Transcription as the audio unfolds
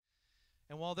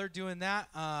And while they're doing that,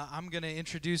 I'm going to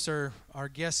introduce our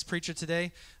guest preacher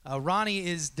today. Ronnie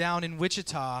is down in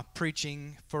Wichita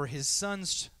preaching for his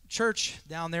son's church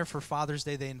down there for Father's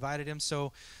Day. They invited him.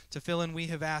 So to fill in, we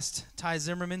have asked Ty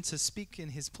Zimmerman to speak in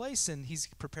his place, and he's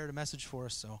prepared a message for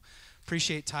us. So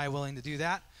appreciate Ty willing to do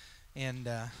that. And,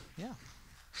 yeah.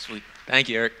 Sweet. Thank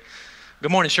you, Eric.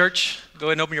 Good morning, church. Go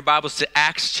ahead and open your Bibles to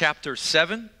Acts chapter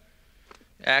 7.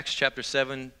 Acts chapter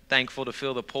 7. Thankful to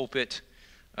fill the pulpit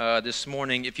this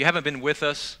morning. If you haven't been with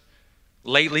us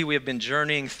lately, we have been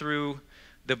journeying through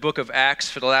the book of Acts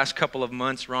for the last couple of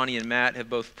months. Ronnie and Matt have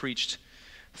both preached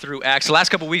through Acts. The last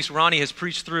couple of weeks, Ronnie has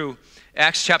preached through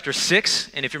Acts chapter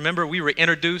 6. And if you remember, we were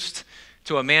introduced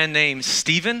to a man named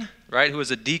Stephen, right, who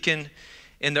was a deacon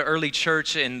in the early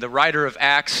church. And the writer of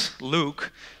Acts,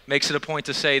 Luke, makes it a point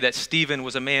to say that Stephen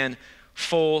was a man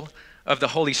full of the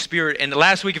Holy Spirit. And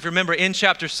last week, if you remember, in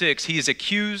chapter 6, he is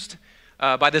accused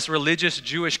by this religious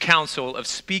Jewish council of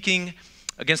speaking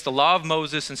against the law of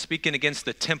Moses and speaking against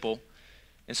the temple.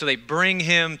 And so they bring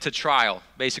him to trial,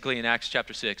 basically, in Acts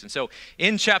chapter 6. And so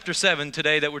in chapter 7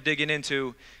 today that we're digging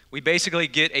into, we basically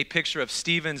get a picture of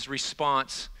Stephen's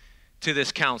response to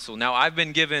this council. Now, I've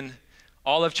been given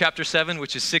all of chapter 7,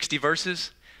 which is 60 verses.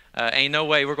 Ain't no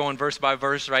way we're going verse by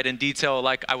verse, right, in detail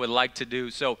like I would like to do.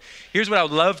 So here's what I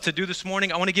would love to do this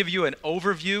morning. I want to give you an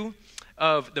overview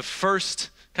of the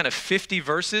first kind of 50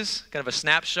 verses, kind of a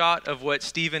snapshot of what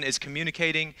Stephen is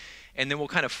communicating, and then we'll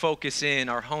kind of focus in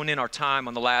or hone in our time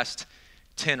on the last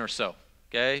 10 or so,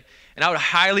 okay? And I would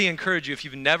highly encourage you, if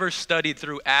you've never studied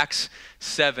through Acts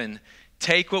 7,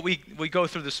 take what we go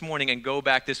through this morning and go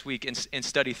back this week and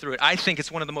study through it. I think it's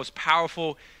one of the most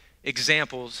powerful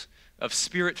examples of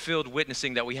spirit-filled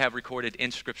witnessing that we have recorded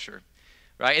in Scripture,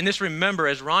 right? And this, remember,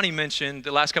 as Ronnie mentioned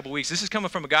the last couple of weeks, this is coming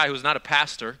from a guy who's not a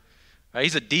pastor, right?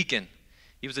 He's a deacon.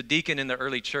 He was a deacon in the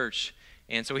early church.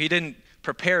 And so he didn't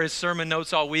prepare his sermon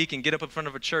notes all week and get up in front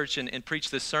of a church and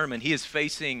preach this sermon. He is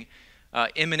facing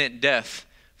imminent death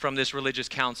from this religious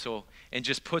council and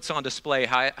just puts on display,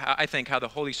 I think, how the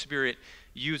Holy Spirit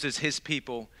uses his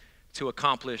people to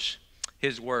accomplish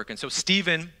his work. And so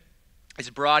Stephen is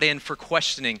brought in for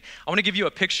questioning. I want to give you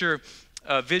a picture,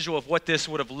 a visual of what this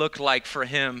would have looked like for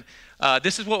him.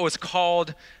 This is what was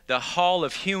called the Hall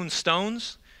of Hewn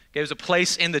Stones. It was a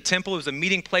place in the temple. It was a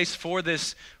meeting place for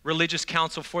this religious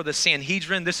council, for the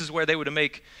Sanhedrin. This is where they would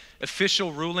make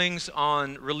official rulings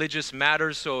on religious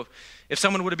matters. So if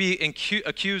someone would be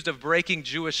accused of breaking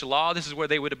Jewish law, this is where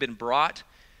they would have been brought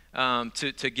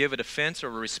to give a defense or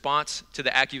a response to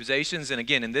the accusations. And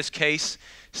again, in this case,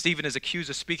 Stephen is accused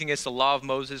of speaking against the law of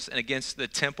Moses and against the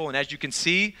temple. And as you can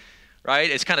see, right,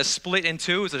 it's kind of split in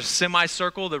two. It's a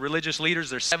semicircle. The religious leaders,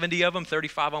 there's 70 of them,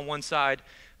 35 on one side,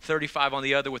 35 on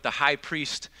the other, with the high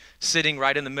priest sitting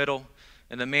right in the middle.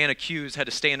 And the man accused had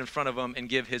to stand in front of him and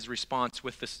give his response,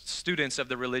 with the students of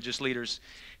the religious leaders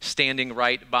standing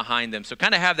right behind them. So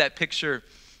kind of have that picture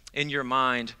in your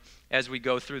mind as we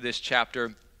go through this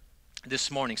chapter this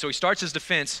morning. So he starts his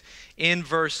defense in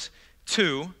verse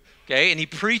 2, okay, and he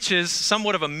preaches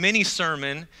somewhat of a mini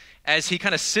sermon as he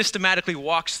kind of systematically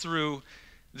walks through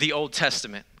the Old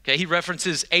Testament. Okay, he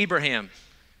references Abraham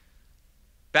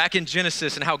back in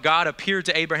Genesis and how God appeared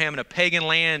to Abraham in a pagan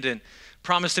land and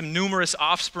promised him numerous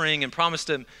offspring and promised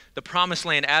him the promised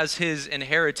land as his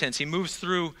inheritance. He moves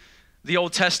through the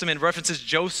Old Testament, references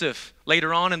Joseph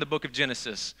later on in the book of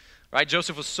Genesis, right?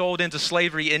 Joseph was sold into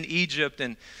slavery in Egypt,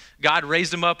 and God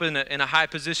raised him up in a high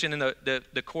position in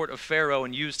the court of Pharaoh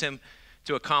and used him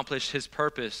to accomplish his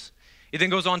purpose. He then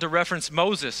goes on to reference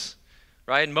Moses,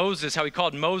 right? And Moses, how he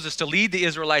called Moses to lead the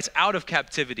Israelites out of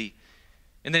captivity.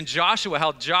 And then Joshua,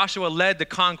 how Joshua led the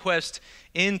conquest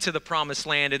into the promised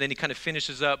land. And then he kind of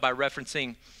finishes up by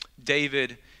referencing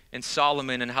David and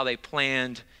Solomon and how they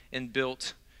planned and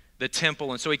built the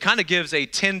temple. And so he kind of gives a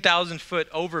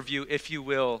 10,000-foot overview, if you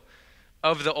will,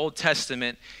 of the Old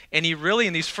Testament. And he really,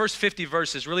 in these first 50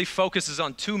 verses, really focuses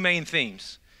on two main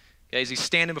themes. Okay, as he's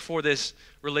standing before this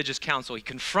religious council, he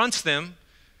confronts them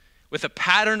with a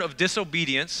pattern of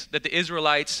disobedience that the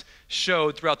Israelites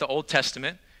showed throughout the Old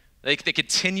Testament. They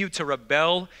continue to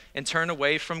rebel and turn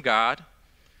away from God.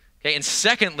 Okay, and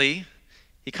secondly,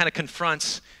 he kind of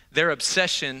confronts their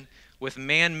obsession with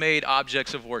man-made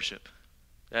objects of worship.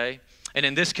 Okay, and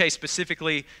in this case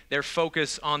specifically, their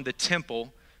focus on the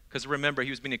temple, because remember,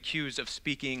 he was being accused of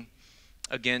speaking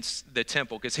against the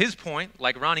temple. Because his point,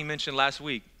 like Ronnie mentioned last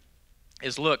week,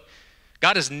 is look,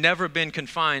 God has never been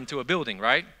confined to a building,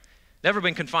 right? Never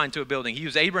been confined to a building. He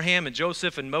used Abraham and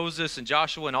Joseph and Moses and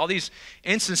Joshua, and all these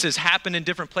instances happened in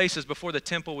different places before the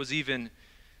temple was even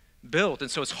built.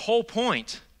 And so his whole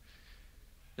point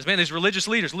These religious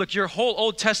leaders, look, your whole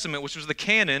Old Testament, which was the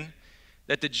canon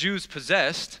that the Jews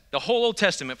possessed, the whole Old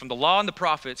Testament, from the law and the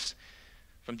prophets,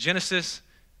 from Genesis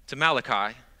to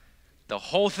Malachi, the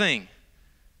whole thing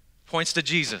points to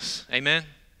Jesus. Amen?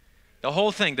 The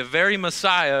whole thing, the very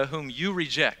Messiah whom you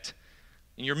reject,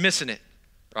 and you're missing it,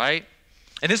 right?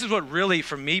 And this is what really,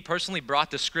 for me personally,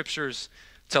 brought the scriptures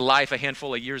to life a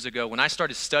handful of years ago when I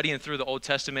started studying through the Old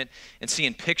Testament and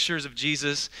seeing pictures of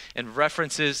Jesus and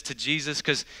references to Jesus.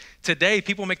 Because today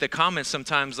people make the comments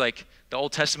sometimes like the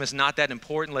Old Testament is not that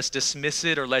important. Let's dismiss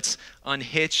it or let's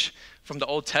unhitch from the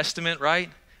Old Testament, right?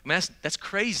 I mean, that's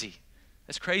crazy.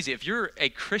 That's crazy. If you're a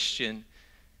Christian,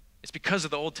 it's because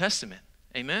of the Old Testament.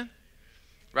 Amen?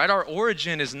 Right? Our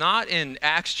origin is not in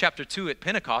Acts chapter 2 at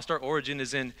Pentecost. Our origin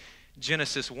is in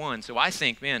Genesis 1. So I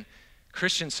think, man,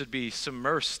 Christians should be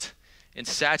submersed and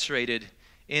saturated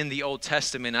in the Old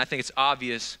Testament. I think it's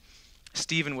obvious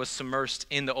Stephen was submersed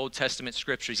in the Old Testament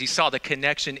scriptures. He saw the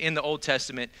connection in the Old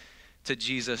Testament to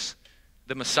Jesus,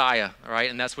 the Messiah, all right?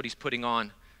 And that's what he's putting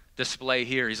on display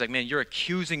here. He's like, man, you're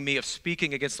accusing me of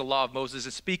speaking against the law of Moses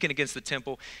and speaking against the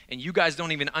temple, and you guys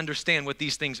don't even understand what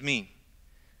these things mean.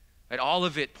 Right? All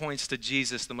of it points to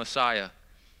Jesus, the Messiah,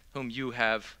 whom you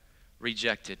have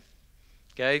rejected.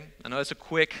 Okay? I know that's a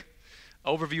quick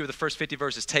overview of the first 50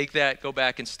 verses. Take that, go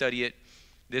back and study it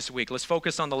this week. Let's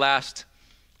focus on the last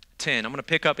 10. I'm going to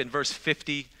pick up in verse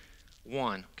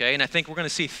 51, okay? And I think we're going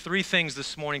to see three things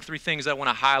this morning, three things I want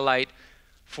to highlight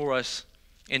for us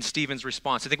in Stephen's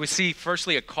response. I think we see,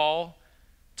 firstly, a call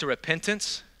to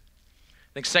repentance.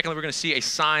 I think, secondly, we're going to see a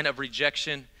sign of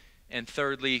rejection. And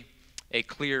thirdly, a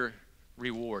clear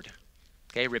reward.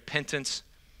 Okay, repentance,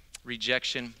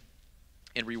 rejection,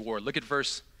 and reward. Look at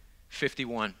verse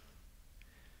 51.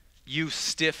 You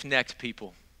stiff-necked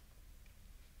people.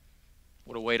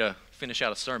 What a way to finish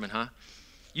out a sermon, huh?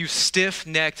 You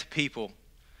stiff-necked people,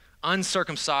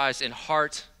 uncircumcised in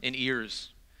heart and ears.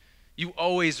 You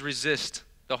always resist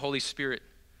the Holy Spirit.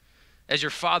 As your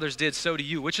fathers did, so do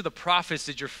you. Which of the prophets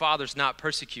did your fathers not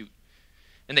persecute?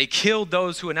 And they killed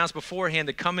those who announced beforehand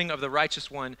the coming of the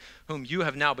righteous one, whom you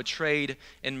have now betrayed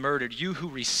and murdered. You who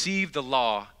received the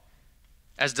law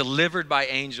as delivered by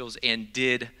angels and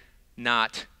did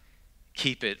not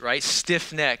keep it, right?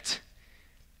 Stiff-necked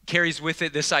carries with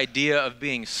it this idea of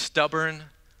being stubborn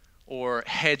or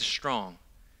headstrong.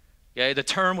 Okay? The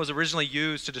term was originally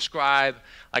used to describe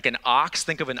like an ox.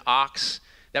 Think of an ox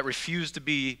that refused to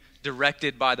be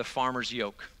directed by the farmer's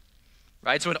yoke.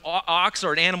 Right? So an ox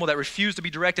or an animal that refused to be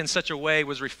directed in such a way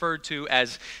was referred to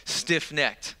as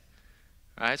stiff-necked.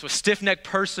 Right? So a stiff-necked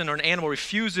person or an animal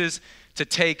refuses to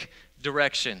take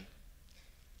direction.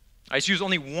 It's used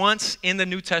only once in the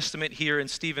New Testament here in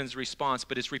Stephen's response,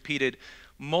 but it's repeated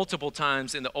multiple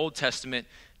times in the Old Testament,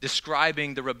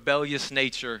 describing the rebellious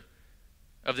nature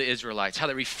of the Israelites, how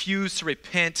they refused to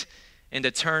repent and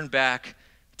to turn back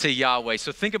to Yahweh.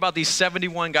 So think about these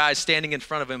 71 guys standing in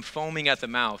front of him, foaming at the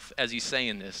mouth as he's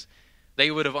saying this. They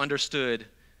would have understood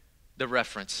the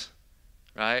reference,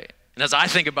 right? And as I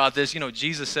think about this,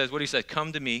 Jesus says, what he said,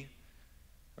 come to me,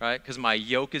 right? Because my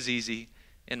yoke is easy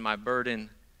and my burden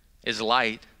is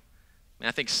light. And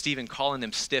I think Stephen calling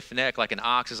them stiff-necked like an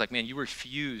ox is like, man, you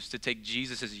refuse to take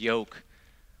Jesus' yoke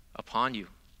upon you,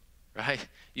 right?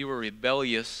 You were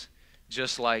rebellious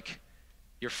just like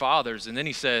your fathers. And then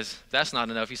he says, that's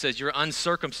not enough. He says, you're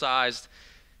uncircumcised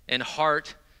in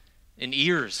heart and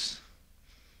ears.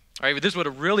 All right, but this would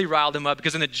have really riled him up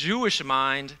because in the Jewish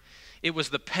mind, it was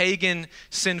the pagan,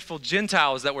 sinful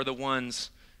Gentiles that were the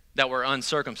ones that were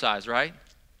uncircumcised, right?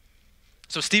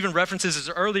 So Stephen references this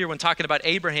earlier when talking about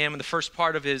Abraham in the first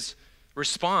part of his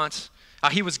response, how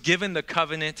he was given the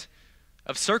covenant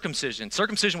of circumcision.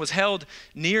 Circumcision was held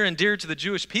near and dear to the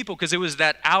Jewish people because it was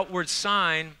that outward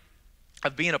sign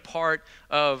of being a part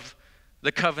of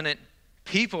the covenant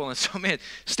people. And so, man,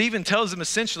 Stephen tells them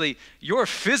essentially, you're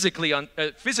physically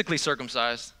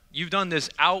circumcised. You've done this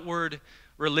outward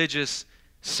religious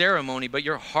ceremony, but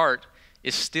your heart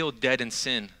is still dead in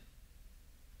sin.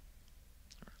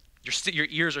 Your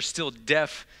ears are still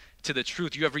deaf to the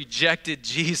truth. You have rejected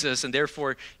Jesus, and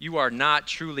therefore you are not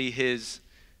truly his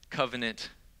covenant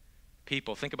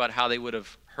people. Think about how they would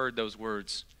have heard those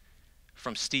words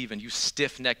from Stephen. You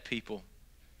stiff-necked people,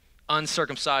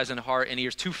 uncircumcised in heart and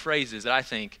ears. Two phrases that I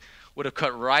think would have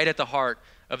cut right at the heart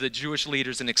of the Jewish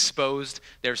leaders and exposed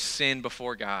their sin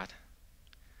before God.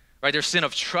 Right? Their sin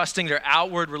of trusting their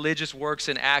outward religious works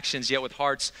and actions, yet with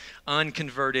hearts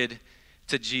unconverted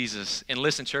to Jesus. And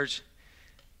listen, church,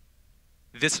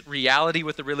 this reality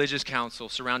with the religious council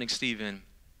surrounding Stephen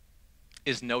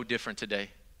is no different today.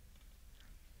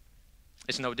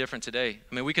 It's no different today.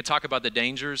 I mean, we could talk about the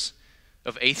dangers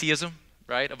of atheism,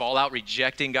 right? Of all out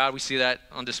rejecting God. We see that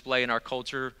on display in our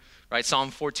culture, right?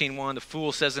 Psalm 14:1, the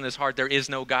fool says in his heart, there is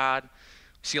no God.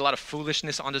 We see a lot of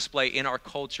foolishness on display in our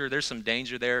culture. There's some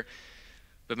danger there.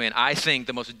 But man, I think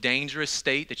the most dangerous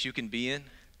state that you can be in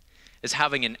is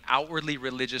having an outwardly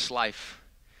religious life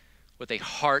with a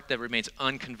heart that remains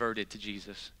unconverted to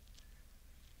Jesus.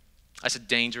 That's a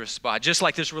dangerous spot. Just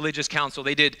like this religious council,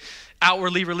 they did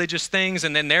outwardly religious things,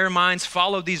 and then their minds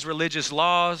followed these religious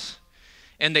laws,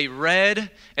 and they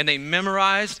read, and they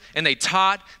memorized, and they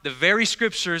taught the very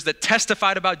scriptures that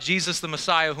testified about Jesus, the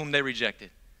Messiah, whom they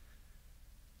rejected.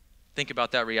 Think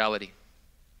about that reality.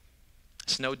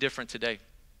 It's no different today.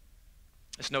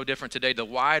 It's no different today. The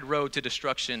wide road to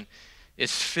destruction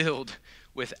is filled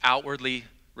with outwardly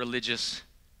religious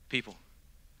people.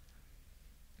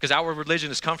 Because outward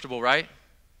religion is comfortable, right?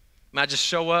 I just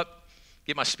show up,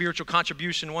 get my spiritual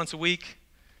contribution once a week.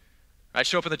 I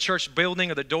show up in the church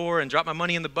building or the door and drop my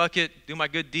money in the bucket, do my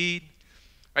good deed.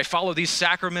 I follow these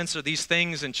sacraments or these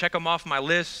things and check them off my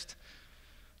list.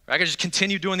 I can just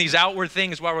continue doing these outward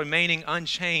things while remaining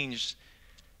unchanged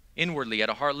inwardly at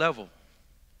a heart level.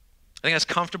 I think that's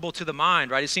comfortable to the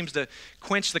mind, right? It seems to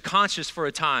quench the conscience for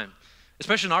a time,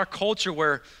 especially in our culture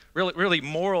where really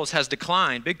morals has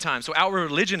declined big time. So outward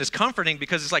religion is comforting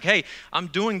because it's like, hey, I'm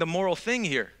doing the moral thing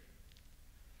here.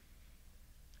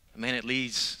 Man, it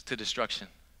leads to destruction.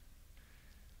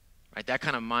 Right? That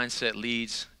kind of mindset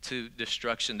leads to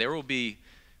destruction. There will be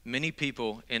many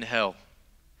people in hell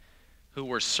who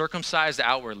were circumcised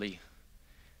outwardly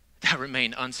that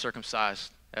remain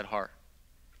uncircumcised at heart.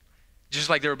 Just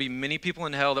like there will be many people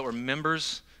in hell that were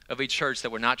members of a church that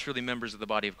were not truly members of the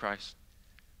body of Christ.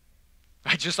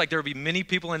 Right? Just like there will be many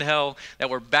people in hell that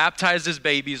were baptized as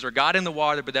babies or got in the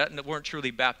water, but that weren't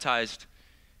truly baptized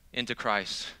into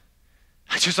Christ.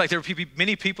 Just like there will be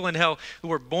many people in hell who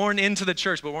were born into the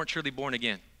church but weren't truly born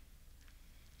again.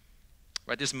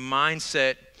 Right? This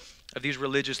mindset of these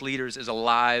religious leaders is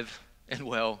alive and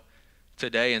well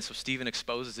today, and so Stephen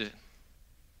exposes it.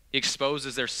 He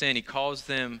exposes their sin. He calls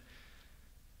them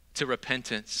to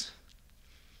repentance.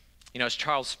 You know, as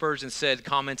Charles Spurgeon said,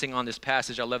 commenting on this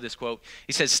passage, I love this quote.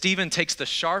 He says, Stephen takes the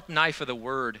sharp knife of the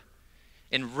word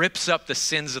and rips up the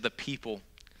sins of the people,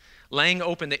 laying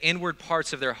open the inward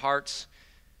parts of their hearts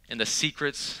and the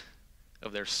secrets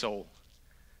of their soul.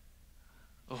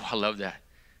 Oh, I love that.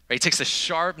 Right? He takes the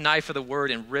sharp knife of the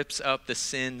word and rips up the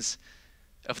sins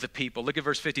of the people. Look at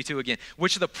verse 52 again.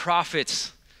 Which of the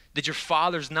prophets did your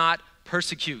fathers not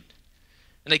persecute?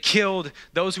 And they killed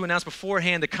those who announced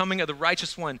beforehand the coming of the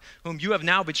righteous one, whom you have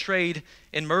now betrayed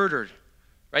and murdered.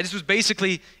 Right? This was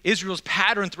basically Israel's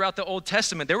pattern throughout the Old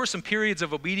Testament. There were some periods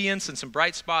of obedience and some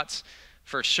bright spots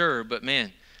for sure, but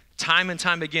man, time and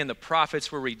time again, the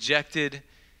prophets were rejected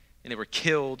and they were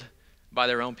killed by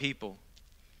their own people.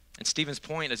 And Stephen's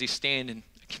point as he stands in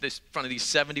front of these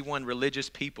 71 religious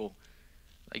people,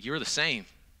 like, you're the same.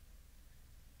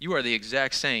 You are the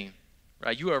exact same.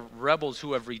 Right? You are rebels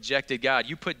who have rejected God.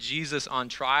 You put Jesus on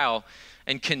trial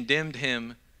and condemned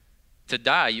him to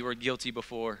die. You are guilty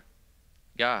before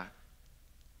God.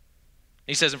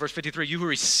 He says in verse 53, you who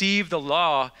received the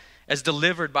law as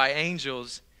delivered by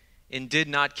angels and did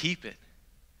not keep it.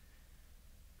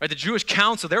 Right? The Jewish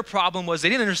council, their problem was they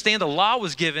didn't understand the law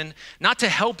was given not to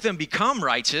help them become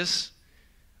righteous.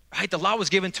 Right? The law was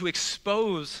given to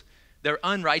expose their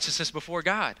unrighteousness before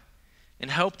God and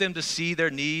help them to see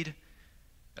their need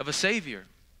of a Savior.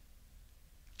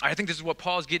 I think this is what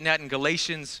Paul's getting at in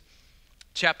Galatians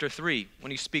chapter 3 when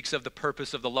he speaks of the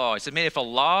purpose of the law. He said, man, if a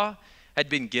law had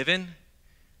been given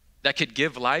that could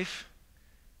give life,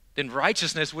 then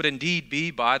righteousness would indeed be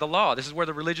by the law. This is where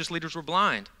the religious leaders were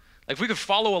blind. Like, if we could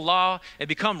follow a law and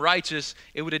become righteous,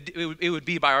 it would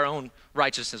be by our own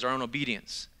righteousness, our own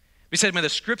obedience. He said, man, the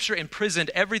scripture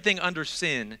imprisoned everything under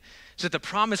sin so that the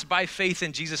promise by faith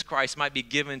in Jesus Christ might be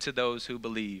given to those who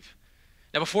believe.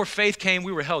 Now, before faith came,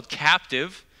 we were held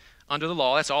captive under the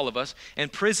law, that's all of us,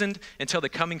 imprisoned until the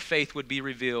coming faith would be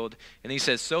revealed. And he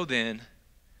says, so then,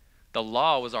 the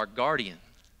law was our guardian.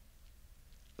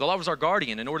 The law was our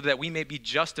guardian in order that we may be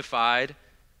justified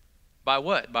by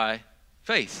what? By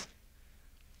faith.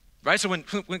 Right? So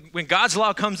when God's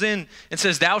law comes in and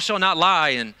says, thou shalt not lie,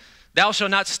 and thou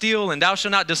shalt not steal, and thou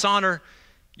shalt not dishonor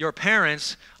your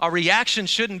parents, our reaction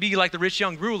shouldn't be like the rich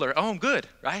young ruler. Oh, I'm good,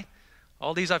 right?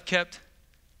 All these I've kept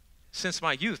since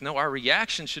my youth. No, our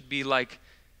reaction should be like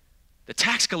the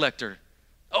tax collector.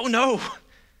 Oh no,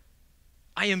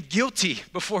 I am guilty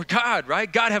before God,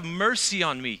 right? God, have mercy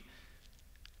on me,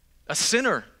 a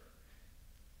sinner,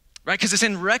 right? Because it's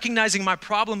in recognizing my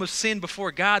problem of sin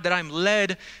before God that I'm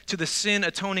led to the sin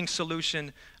atoning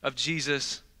solution of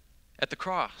Jesus at the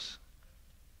cross.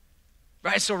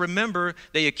 Right? So remember,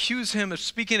 they accuse him of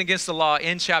speaking against the law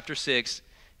in chapter 6.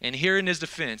 And here in his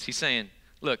defense, he's saying,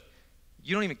 look,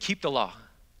 you don't even keep the law.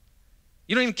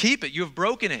 You don't even keep it. You have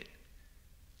broken it.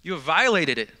 You have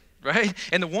violated it, right?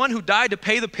 And the one who died to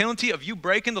pay the penalty of you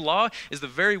breaking the law is the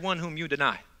very one whom you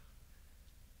deny.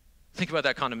 Think about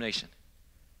that condemnation.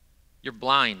 You're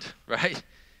blind, right?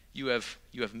 You have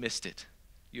missed it.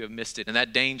 You have missed it. And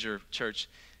that danger, church,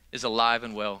 is alive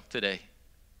and well today.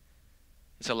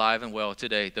 It's alive and well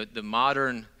today. The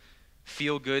modern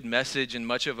feel-good message in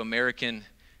much of American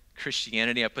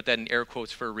Christianity, I put that in air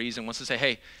quotes for a reason, wants to say,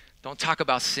 hey, don't talk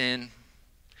about sin.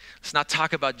 Let's not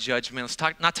talk about judgment.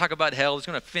 Let's not talk about hell. It's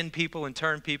going to offend people and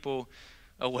turn people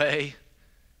away.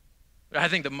 I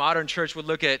think the modern church would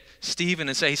look at Stephen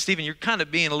and say, hey, Stephen, you're kind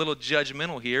of being a little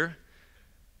judgmental here.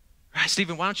 Right,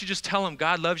 Stephen, why don't you just tell him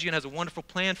God loves you and has a wonderful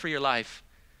plan for your life?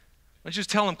 Why don't you just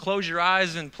tell him, close your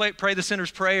eyes and pray the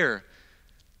sinner's prayer?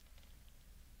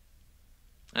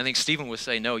 I think Stephen would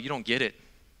say, no, you don't get it.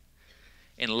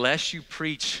 Unless you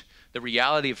preach the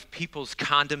reality of people's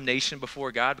condemnation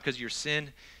before God because of your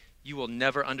sin, you will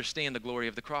never understand the glory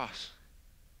of the cross.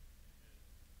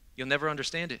 You'll never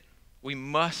understand it. We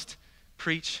must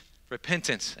preach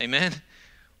repentance. Amen?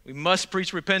 We must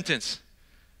preach repentance.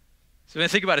 So then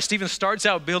think about it. Stephen starts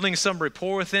out building some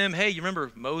rapport with them. Hey, you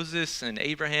remember Moses and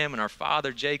Abraham and our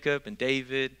father Jacob and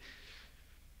David?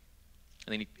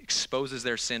 And then he exposes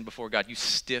their sin before God. You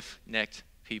stiff-necked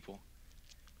people.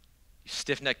 You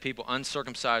stiff-necked people,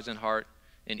 uncircumcised in heart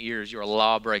and ears. You're a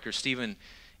lawbreaker. Stephen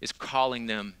is calling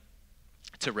them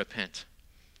to repent.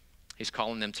 He's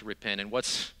calling them to repent. And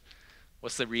what's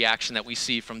the reaction that we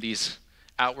see from these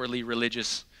outwardly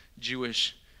religious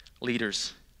Jewish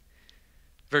leaders?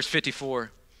 Verse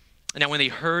 54, now when they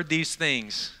heard these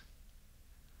things,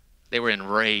 they were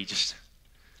enraged.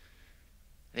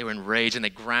 They were enraged and they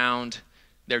ground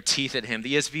their teeth at him.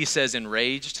 The ESV says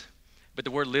enraged, but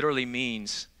the word literally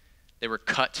means they were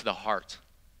cut to the heart.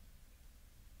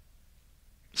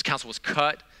 This counsel was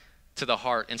cut to the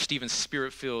heart, and Stephen's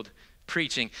spirit-filled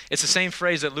preaching. It's the same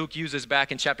phrase that Luke uses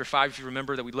back in chapter 5, if you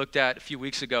remember, that we looked at a few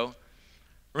weeks ago.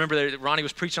 Remember that Ronnie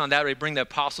was preaching on that, where they bring the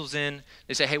apostles in.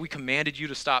 They say, hey, we commanded you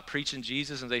to stop preaching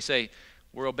Jesus. And they say,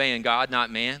 we're obeying God,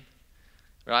 not man.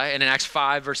 Right? And in Acts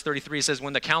 5, verse 33, it says,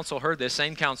 when the council heard this,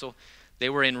 same council, they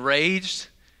were enraged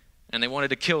and they wanted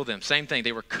to kill them. Same thing.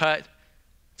 They were cut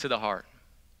to the heart.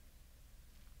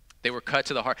 They were cut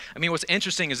to the heart. I mean, what's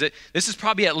interesting is that this is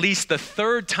probably at least the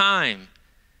third time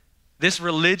this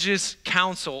religious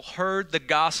council heard the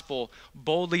gospel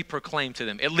boldly proclaimed to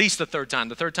them. At least the third time.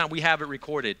 The third time we have it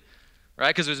recorded, right?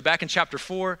 Because it was back in chapter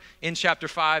 4, in chapter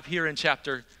 5, here in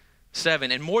chapter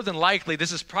 7. And more than likely,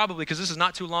 this is probably, because this is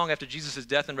not too long after Jesus'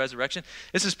 death and resurrection,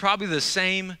 this is probably the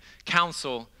same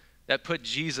council that put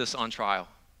Jesus on trial,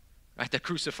 right? That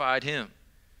crucified him.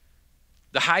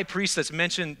 The high priest that's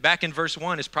mentioned back in verse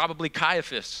 1 is probably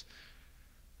Caiaphas,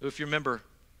 who, if you remember,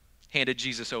 handed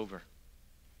Jesus over.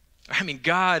 I mean,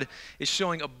 God is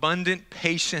showing abundant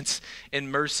patience and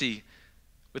mercy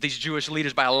with these Jewish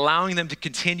leaders by allowing them to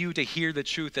continue to hear the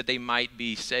truth that they might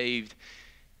be saved.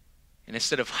 And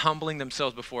instead of humbling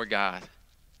themselves before God,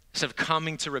 instead of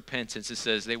coming to repentance, it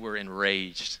says they were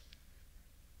enraged.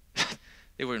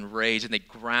 They were enraged and they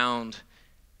ground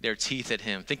their teeth at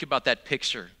him. Think about that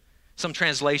picture. Some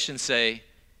translations say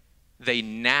they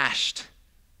gnashed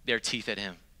their teeth at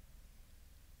him.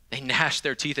 They gnashed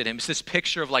their teeth at him. It's this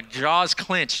picture of like jaws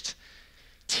clenched,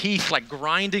 teeth like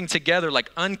grinding together,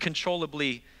 like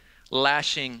uncontrollably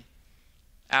lashing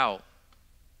out.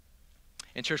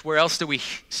 In church, where else do we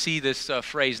see this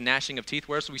phrase, gnashing of teeth?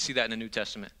 Where else do we see that in the New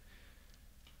Testament?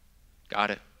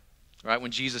 Got it. Right?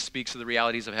 When Jesus speaks of the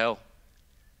realities of hell.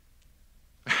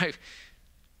 Right?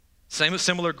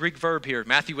 Similar Greek verb here.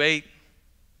 Matthew 8,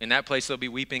 in that place there'll be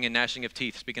weeping and gnashing of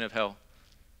teeth, speaking of hell.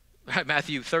 Right,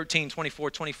 Matthew 13,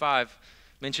 24, 25,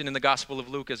 mentioned in the Gospel of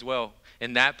Luke as well.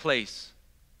 In that place,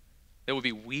 there will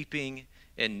be weeping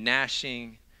and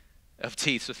gnashing of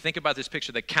teeth. So think about this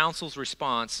picture. The council's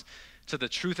response to the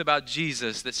truth about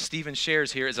Jesus that Stephen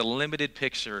shares here is a limited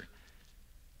picture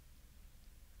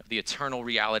of the eternal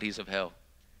realities of hell.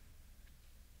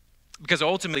 Because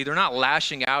ultimately, they're not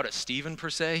lashing out at Stephen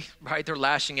per se, right? They're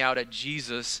lashing out at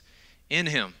Jesus in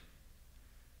him.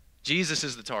 Jesus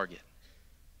is the target.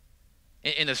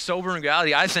 In a sobering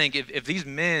reality, I think if these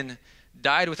men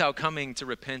died without coming to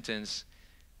repentance,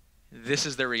 this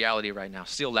is their reality right now,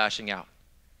 still lashing out,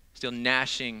 still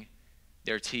gnashing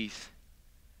their teeth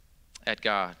at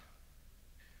God.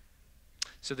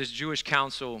 So this Jewish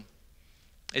council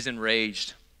is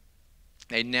enraged.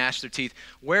 They gnashed their teeth.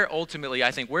 Where ultimately,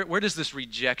 I think, where does this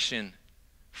rejection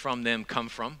from them come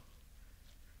from?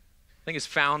 I think it's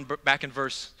found back in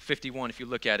verse 51 if you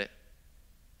look at it.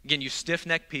 Again, you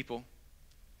stiff-necked people,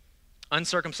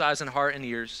 uncircumcised in heart and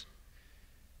ears,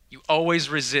 you always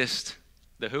resist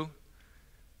the who?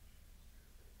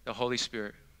 The Holy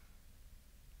Spirit.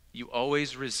 You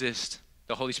always resist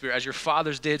the Holy Spirit. As your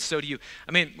fathers did, so do you.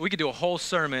 I mean, we could do a whole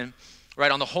sermon,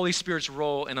 right, on the Holy Spirit's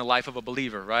role in the life of a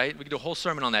believer, right? We could do a whole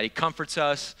sermon on that. He comforts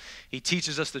us. He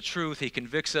teaches us the truth. He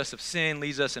convicts us of sin,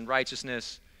 leads us in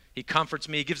righteousness. He comforts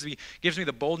me, gives me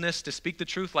the boldness to speak the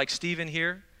truth like Stephen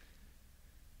here.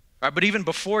 Right, but even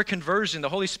before conversion, the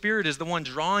Holy Spirit is the one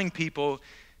drawing people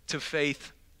to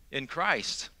faith in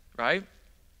Christ, right?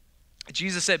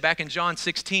 Jesus said back in John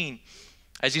 16,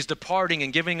 as he's departing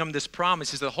and giving them this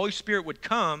promise, is the Holy Spirit would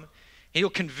come, and he'll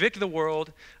convict the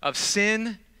world of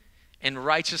sin and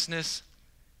righteousness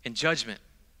and judgment.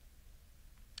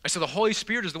 And so the Holy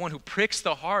Spirit is the one who pricks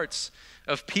the hearts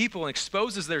of people and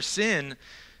exposes their sin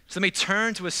so they may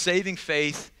turn to a saving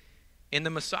faith in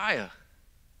the Messiah.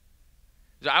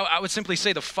 I would simply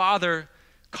say the Father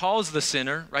calls the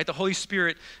sinner, right? The Holy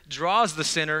Spirit draws the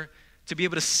sinner to be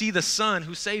able to see the Son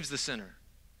who saves the sinner.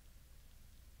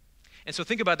 And so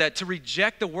think about that. To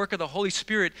reject the work of the Holy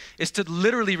Spirit is to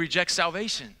literally reject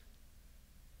salvation.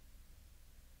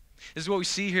 This is what we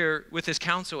see here with this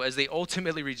council as they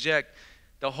ultimately reject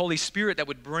the Holy Spirit that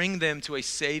would bring them to a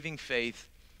saving faith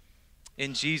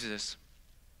in Jesus.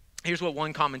 Here's what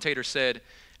one commentator said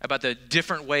about the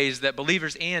different ways that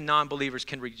believers and non-believers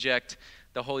can reject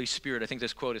the Holy Spirit. I think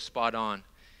this quote is spot on.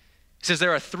 It says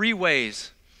there are 3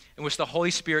 ways in which the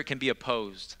Holy Spirit can be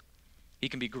opposed. He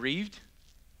can be grieved,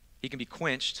 he can be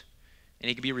quenched, and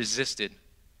he can be resisted.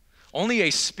 Only a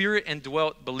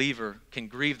Spirit-indwelt believer can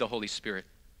grieve the Holy Spirit.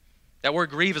 That word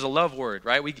grieve is a love word,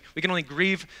 right? We can only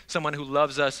grieve someone who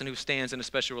loves us and who stands in a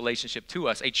special relationship to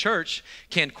us. A church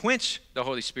can quench the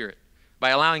Holy Spirit by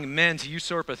allowing men to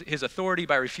usurp his authority,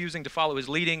 by refusing to follow his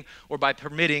leading, or by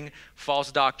permitting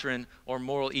false doctrine or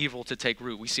moral evil to take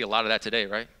root. We see a lot of that today,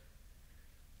 right?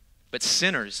 But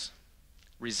sinners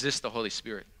resist the Holy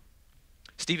Spirit.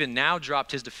 Stephen now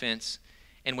dropped his defense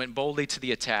and went boldly to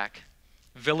the attack,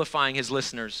 vilifying his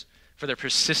listeners for their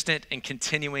persistent and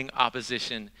continuing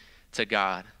opposition to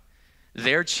God.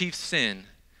 Their chief sin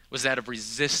was that of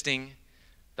resisting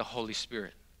the Holy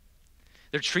Spirit.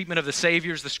 Their treatment of the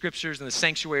Saviors, the Scriptures, and the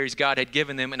sanctuaries God had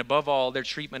given them, and above all, their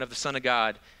treatment of the Son of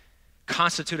God,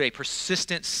 constituted a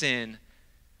persistent sin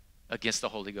against the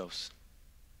Holy Ghost.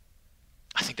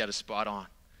 I think that is spot on.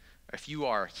 If you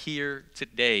are here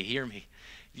today, hear me.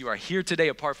 If you are here today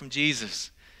apart from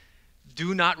Jesus,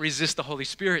 do not resist the Holy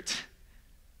Spirit.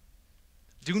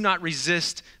 Do not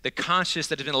resist the conscience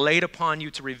that has been laid upon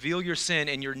you to reveal your sin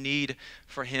and your need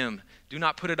for Him. Do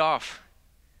not put it off.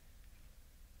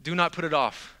 Do not put it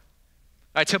off.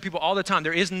 I tell people all the time,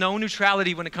 there is no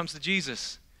neutrality when it comes to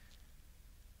Jesus.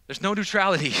 There's no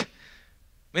neutrality.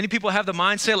 Many people have the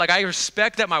mindset, like, I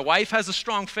respect that my wife has a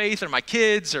strong faith, or my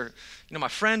kids, or my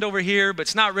friend over here, but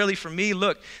it's not really for me.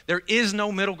 Look, there is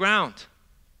no middle ground.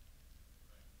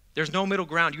 There's no middle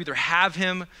ground. You either have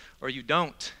Him or you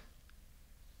don't.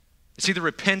 It's either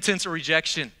repentance or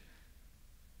rejection.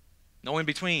 No in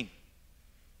between.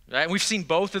 Right? And we've seen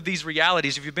both of these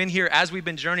realities. If you've been here as we've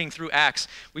been journeying through Acts,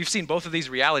 we've seen both of these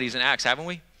realities in Acts, haven't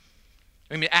we?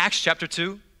 I mean, Acts chapter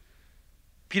 2,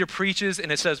 Peter preaches,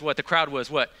 and it says what? The crowd was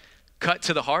what? Cut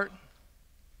to the heart.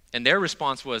 And their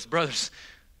response was, brothers,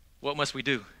 what must we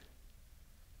do?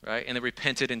 Right? And they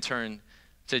repented and turned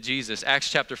to Jesus. Acts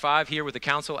chapter 5 here with the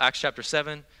council, Acts chapter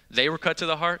 7, they were cut to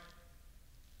the heart.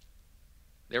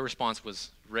 Their response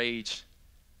was rage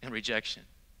and rejection.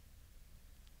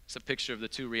 It's a picture of the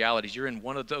two realities. You're in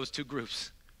one of those two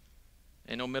groups.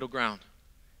 Ain't no middle ground.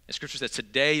 And Scripture says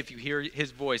today, if you hear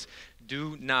His voice,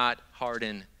 do not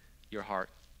harden your heart.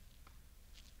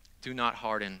 Do not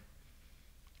harden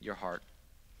your heart.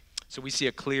 So we see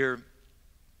a clear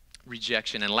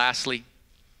rejection. And lastly,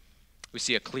 we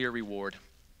see a clear reward.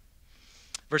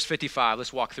 Verse 55,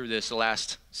 let's walk through this, the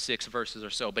last 6 verses or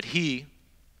so. But he,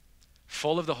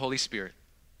 full of the Holy Spirit,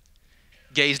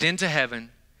 gazed into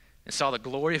heaven and saw the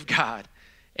glory of God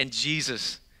and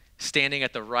Jesus standing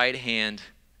at the right hand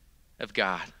of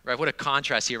God. Right? What a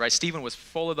contrast here, right? Stephen was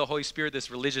full of the Holy Spirit. This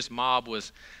religious mob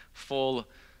was full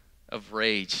of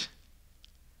rage.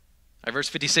 Right, verse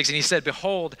 56, and he said,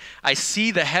 behold, I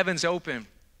see the heavens open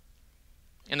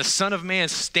and the Son of Man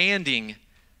standing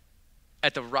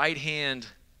at the right hand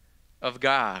of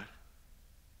God.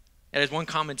 And as one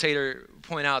commentator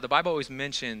pointed out, the Bible always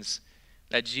mentions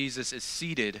that Jesus is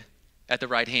seated at the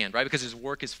right hand, right? Because His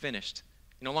work is finished.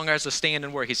 He no longer has to stand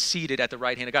and work. He's seated at the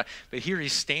right hand of God. But here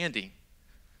he's standing,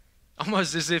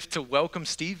 almost as if to welcome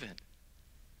Stephen.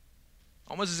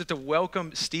 Almost as if to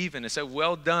welcome Stephen and say,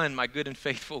 well done, my good and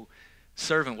faithful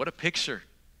servant. What a picture.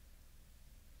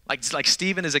 Like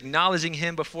Stephen is acknowledging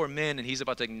him before men, and he's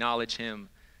about to acknowledge him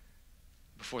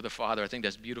before the Father. I think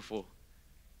that's beautiful.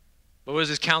 But what does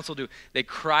his council do? They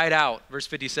cried out, verse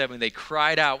 57, they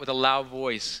cried out with a loud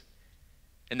voice,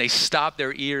 and they stopped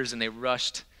their ears and they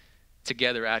rushed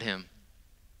together at him.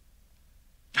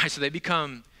 All right, so they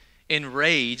become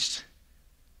enraged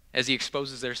as he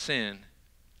exposes their sin.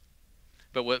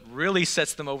 But what really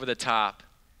sets them over the top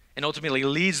and ultimately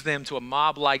leads them to a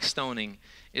mob-like stoning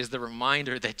is the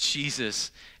reminder that Jesus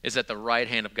is at the right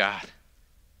hand of God,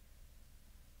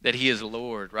 that he is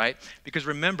Lord, right? Because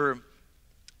remember,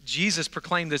 Jesus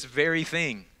proclaimed this very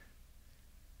thing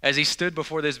as he stood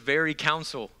before this very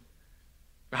council,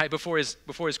 right, before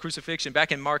his crucifixion.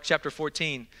 Back in Mark chapter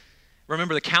 14,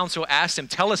 remember the council asked him,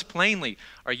 tell us plainly,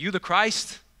 are you the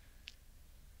Christ?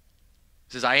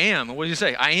 He says, I am. And what did he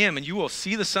say? I am, and you will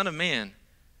see the Son of Man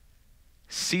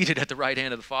seated at the right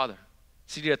hand of the Father,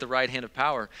 seated at the right hand of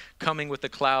power, coming with the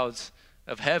clouds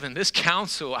of heaven. This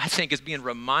council, I think, is being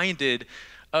reminded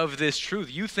of this truth.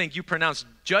 You think you pronounce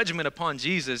judgment upon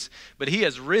Jesus, but he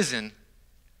has risen,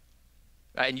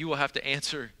 right? And you will have to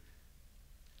answer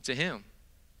to him.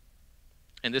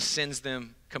 And this sends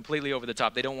them completely over the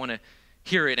top. They don't want to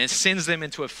hear it, and it sends them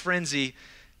into a frenzy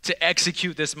to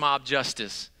execute this mob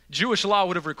justice. Jewish law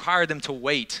would have required them to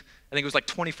wait. I think it was like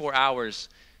 24 hours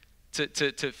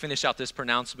to finish out this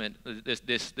pronouncement,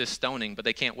 this stoning, but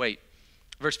they can't wait.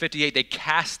 Verse 58, they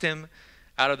cast him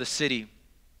out of the city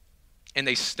and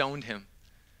they stoned him.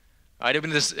 Right?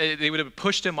 They would have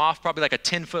pushed him off probably like a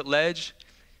 10-foot ledge.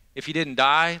 If he didn't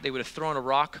die, they would have thrown a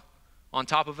rock on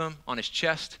top of him, on his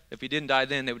chest. If he didn't die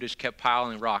then, they would have just kept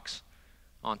piling rocks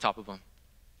on top of him.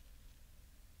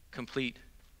 Complete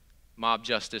mob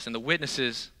justice. And the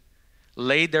witnesses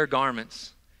laid their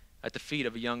garments at the feet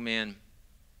of a young man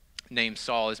named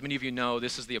Saul. As many of you know,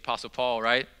 this is the Apostle Paul,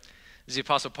 right? This is the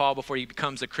Apostle Paul before he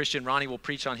becomes a Christian. Ronnie will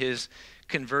preach on his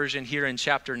conversion here in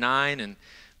chapter 9. And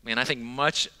man, I think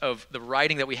much of the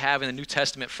writing that we have in the New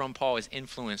Testament from Paul is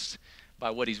influenced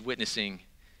by what he's witnessing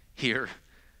here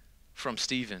from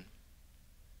Stephen.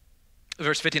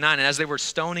 Verse 59, and as they were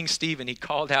stoning Stephen, he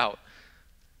called out,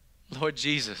 Lord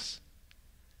Jesus,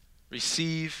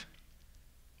 receive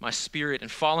my spirit.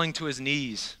 And falling to his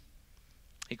knees,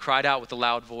 he cried out with a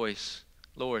loud voice,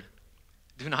 Lord,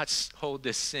 do not hold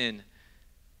this sin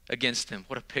against him.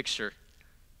 What a picture.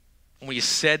 And when he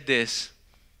said this,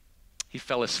 he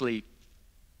fell asleep.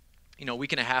 You know, a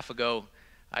week and a half ago,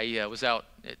 I was out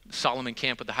at Solomon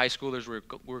Camp with the high schoolers. We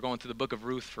were going through the book of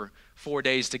Ruth for 4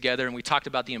 days together, and we talked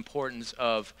about the importance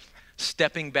of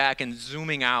stepping back and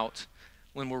zooming out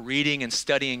when we're reading and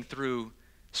studying through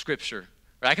Scripture.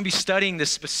 Right? I can be studying this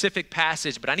specific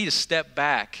passage, but I need to step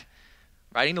back.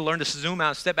 Right? I need to learn to zoom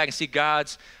out, step back, and see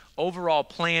God's overall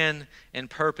plan and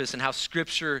purpose and how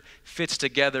Scripture fits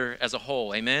together as a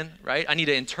whole. Amen? Right? I need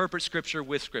to interpret Scripture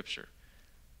with Scripture.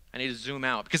 I need to zoom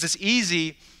out. Because it's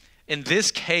easy in this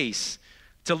case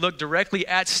to look directly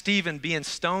at Stephen being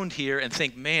stoned here and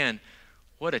think, man,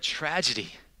 what a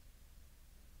tragedy.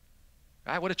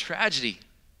 Right? What a tragedy.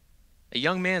 A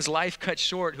young man's life cut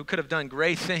short who could have done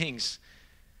great things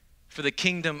for the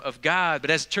kingdom of God.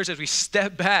 But as a church, as we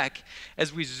step back,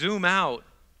 as we zoom out,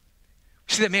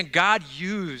 we see that, man, God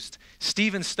used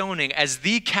Stephen's stoning as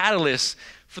the catalyst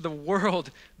for the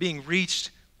world being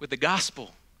reached with the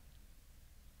gospel.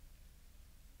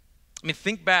 I mean,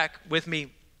 think back with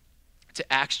me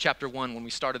to Acts chapter 1 when we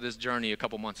started this journey a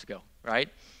couple months ago, right?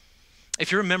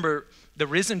 If you remember, the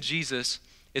risen Jesus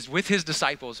is with his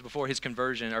disciples before his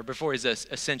conversion or before his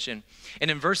ascension.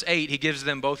 And in verse 8, he gives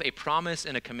them both a promise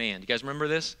and a command. You guys remember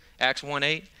this? Acts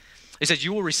 1:8. It says,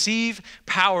 you will receive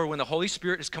power when the Holy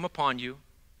Spirit has come upon you,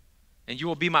 and you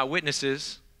will be my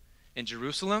witnesses in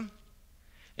Jerusalem,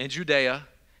 in Judea,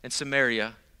 and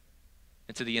Samaria,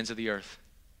 and to the ends of the earth.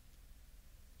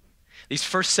 These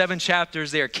first 7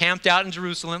 chapters, they are camped out in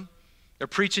Jerusalem. They're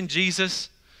preaching Jesus.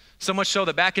 So much so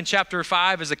that back in chapter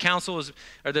 5, as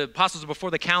the apostles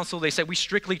before the council, they said, we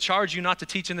strictly charge you not to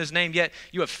teach in this name, yet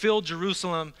you have filled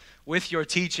Jerusalem with your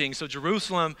teaching. So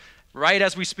Jerusalem, right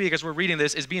as we speak, as we're reading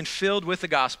this, is being filled with the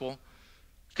gospel.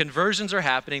 Conversions are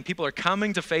happening. People are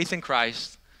coming to faith in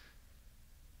Christ.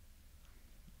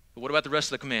 But what about the rest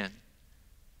of the command?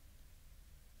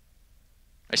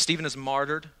 Right, Stephen is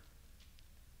martyred.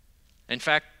 In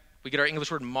fact, we get our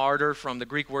English word martyr from the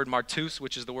Greek word martus,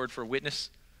 which is the word for witness.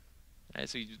 Right,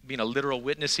 so he's being a literal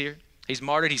witness here. He's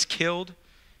martyred, he's killed.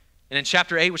 And in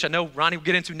chapter 8, which I know Ronnie will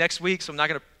get into next week, so I'm not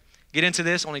going to get into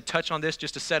this, only touch on this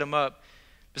just to set him up.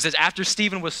 It says, after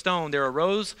Stephen was stoned, there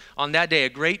arose on that day a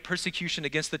great persecution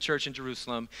against the church in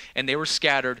Jerusalem, and they were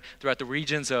scattered throughout the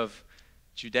regions of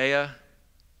Judea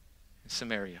and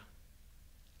Samaria.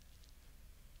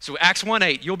 So Acts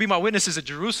 1:8, you'll be my witnesses at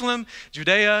Jerusalem,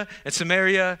 Judea, and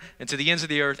Samaria, and to the ends of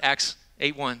the earth. Acts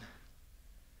 8:1,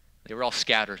 they were all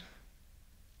scattered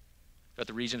throughout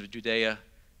the region of Judea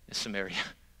and Samaria.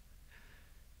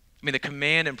 I mean, the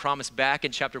command and promise back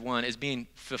in chapter 1 is being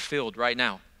fulfilled right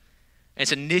now. And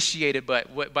it's initiated by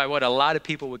what a lot of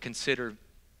people would consider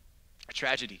a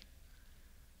tragedy.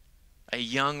 A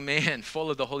young man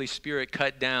full of the Holy Spirit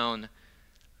cut down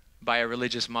by a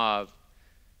religious mob.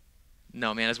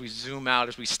 No, man, as we zoom out,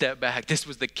 as we step back, this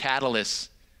was the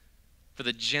catalyst for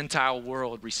the Gentile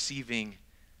world receiving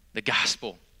the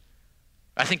gospel.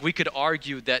 I think we could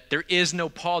argue that there is no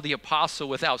Paul the apostle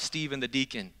without Stephen the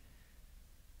deacon.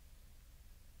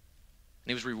 And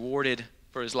he was rewarded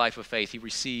for his life of faith. He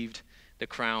received the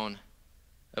crown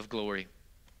of glory.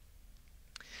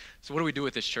 So what do we do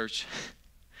with this, church?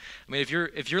 I mean, if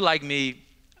you're like me,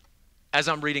 as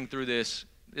I'm reading through this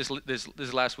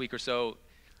last week or so,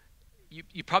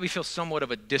 you probably feel somewhat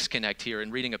of a disconnect here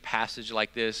in reading a passage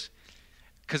like this,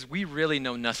 because we really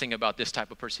know nothing about this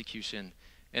type of persecution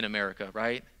in America,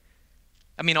 right?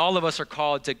 I mean, all of us are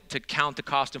called to count the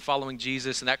cost of following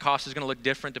Jesus, and that cost is going to look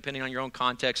different depending on your own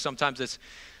context. Sometimes it's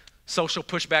social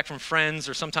pushback from friends,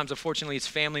 or sometimes, unfortunately, it's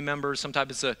family members.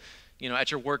 Sometimes it's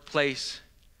at your workplace.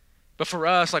 But for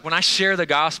us, like when I share the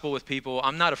gospel with people,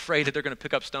 I'm not afraid that they're going to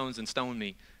pick up stones and stone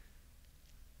me.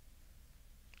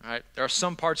 All right? There are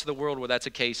some parts of the world where that's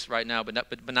a case right now, but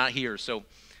not here. So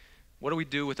what do we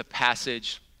do with a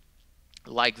passage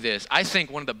like this? I think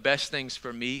one of the best things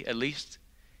for me, at least,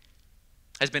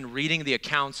 has been reading the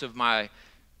accounts of my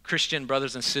Christian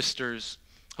brothers and sisters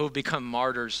who have become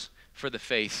martyrs for the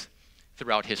faith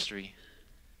throughout history.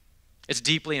 It's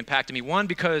deeply impacted me. One,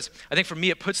 because I think for me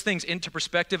it puts things into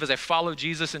perspective as I follow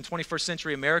Jesus in 21st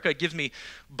century America. It gives me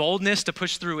boldness to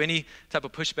push through any type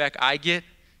of pushback I get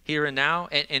here and now.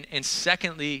 And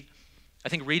secondly, I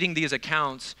think reading these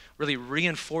accounts really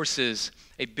reinforces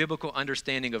a biblical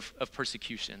understanding of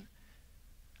persecution.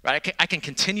 Right? I can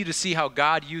continue to see how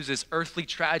God uses earthly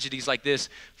tragedies like this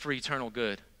for eternal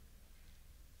good.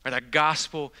 Right? The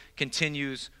gospel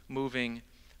continues moving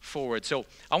forward. So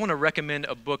I want to recommend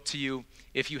a book to you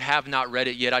if you have not read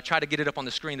it yet. I tried to get it up on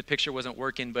the screen. The picture wasn't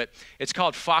working, but it's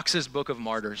called Fox's Book of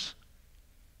Martyrs.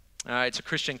 It's a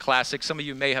Christian classic. Some of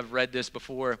you may have read this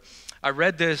before. I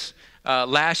read this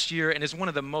last year, and it's one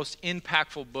of the most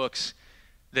impactful books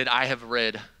that I have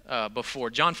read before.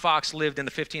 John Fox lived in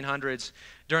the 1500s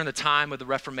during the time of the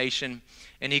Reformation,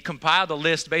 and he compiled a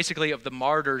list basically of the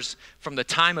martyrs from the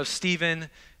time of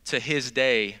Stephen to his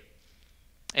day.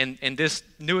 And in this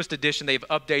newest edition, they've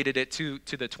updated it to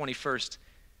the 21st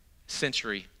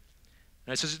century.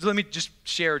 And so let me just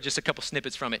share just a couple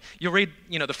snippets from it. You'll read,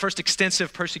 the first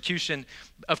extensive persecution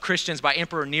of Christians by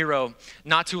Emperor Nero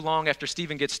not too long after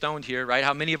Stephen gets stoned here, right?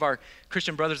 How many of our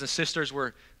Christian brothers and sisters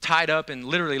were tied up and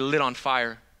literally lit on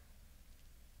fire.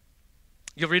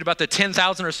 You'll read about the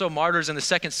 10,000 or so martyrs in the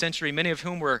 2nd century, many of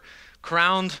whom were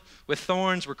crowned with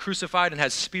thorns, were crucified, and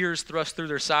had spears thrust through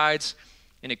their sides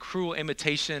in a cruel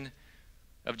imitation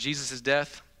of Jesus'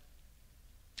 death.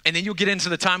 And then you'll get into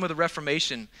the time of the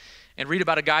Reformation and read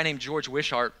about a guy named George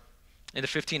Wishart in the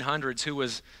 1500s who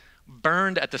was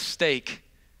burned at the stake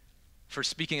for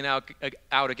speaking out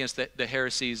against the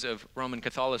heresies of Roman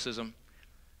Catholicism.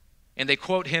 And they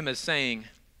quote him as saying,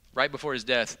 right before his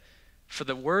death, "For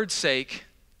the word's sake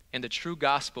and the true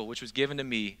gospel which was given to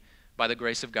me by the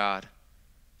grace of God,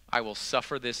 I will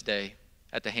suffer this day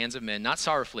at the hands of men, not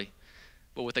sorrowfully,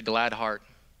 but with a glad heart.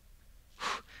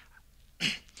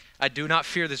 I do not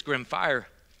fear this grim fire.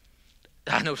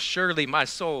 I know surely my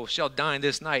soul shall dine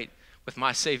this night with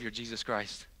my Savior, Jesus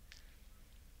Christ."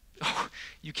 Oh,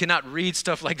 you cannot read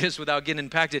stuff like this without getting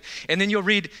impacted. And then you'll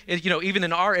read, even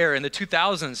in our era, in the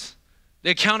 2000s, the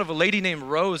account of a lady named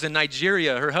Rose in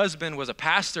Nigeria. Her husband was a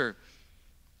pastor.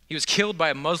 He was killed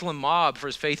by a Muslim mob for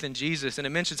his faith in Jesus. And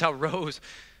it mentions how Rose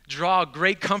draw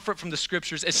great comfort from the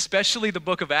scriptures, especially the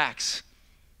book of Acts,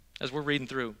 as we're reading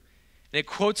through. And it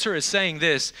quotes her as saying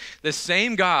this: "The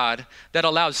same God that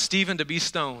allowed Stephen to be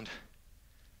stoned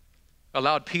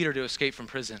allowed Peter to escape from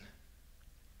prison."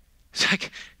 It's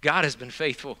like God has been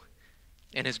faithful,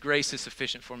 and his grace is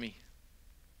sufficient for me.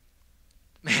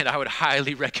 Man, I would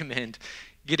highly recommend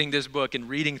getting this book and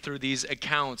reading through these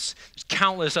accounts. There's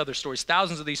countless other stories,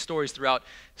 thousands of these stories throughout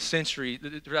the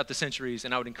centuries,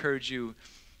 and I would encourage you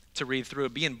to read through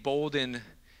it. Be emboldened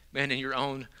man, in your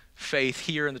own faith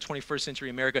here in the 21st century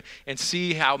America and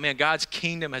see how, man, God's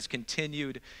kingdom has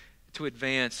continued to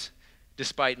advance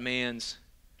despite man's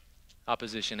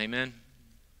opposition. Amen?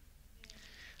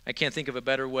 I can't think of a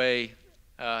better way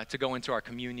to go into our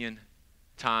communion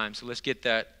time. So let's get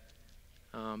that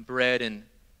bread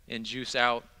and juice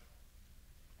out.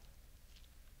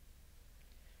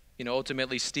 You know,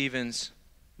 ultimately, Stephen's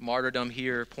martyrdom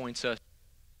here points us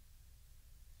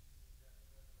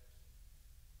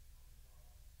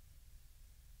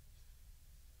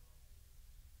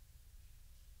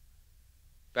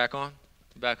back on.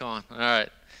 All right.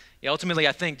 Yeah, ultimately,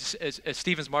 I think as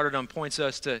Stephen's martyrdom points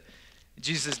us to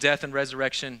Jesus' death and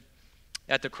resurrection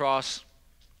at the cross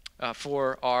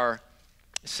for our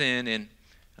sin,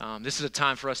 and this is a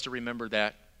time for us to remember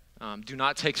that. Do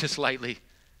not take this lightly.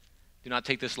 Do not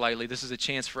take this lightly. This is a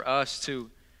chance for us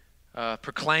to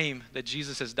proclaim that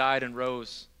Jesus has died and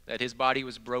rose, that his body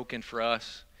was broken for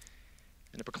us,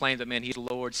 and to proclaim that, man, he's the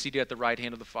Lord, seated at the right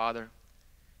hand of the Father, and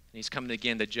he's coming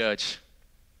again to judge.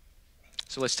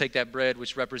 So let's take that bread,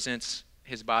 which represents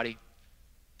his body,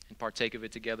 and partake of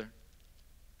it together.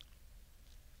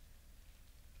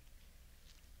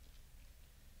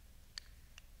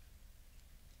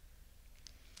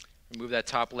 Remove that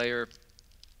top layer.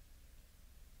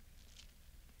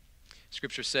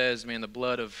 Scripture says, man, the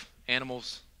blood of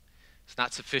animals is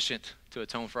not sufficient to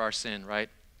atone for our sin, right?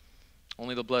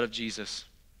 Only the blood of Jesus.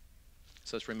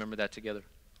 So let's remember that together.